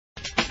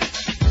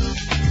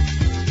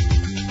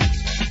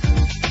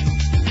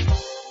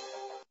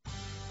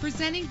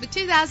Presenting the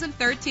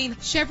 2013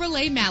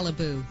 Chevrolet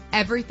Malibu.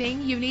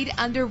 Everything you need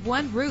under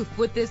one roof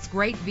with this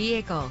great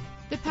vehicle.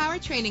 The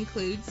powertrain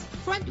includes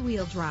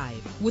front-wheel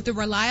drive with a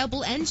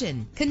reliable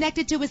engine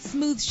connected to a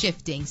smooth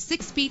shifting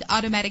 6-speed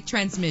automatic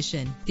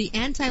transmission. The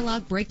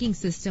anti-lock braking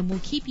system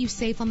will keep you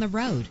safe on the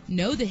road.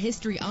 Know the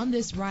history on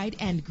this ride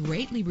and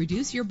greatly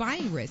reduce your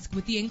buying risk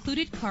with the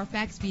included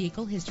Carfax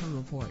Vehicle History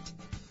Report.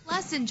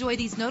 Plus, enjoy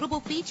these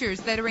notable features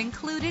that are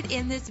included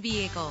in this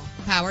vehicle: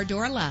 power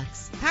door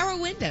locks, power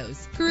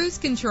windows, cruise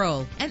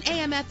control, an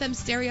AM/FM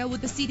stereo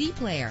with a CD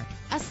player,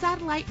 a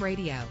satellite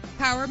radio,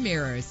 power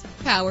mirrors,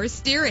 power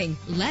steering.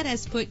 Let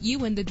us put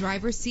you in the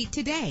driver's seat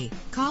today.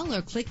 Call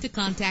or click to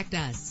contact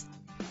us.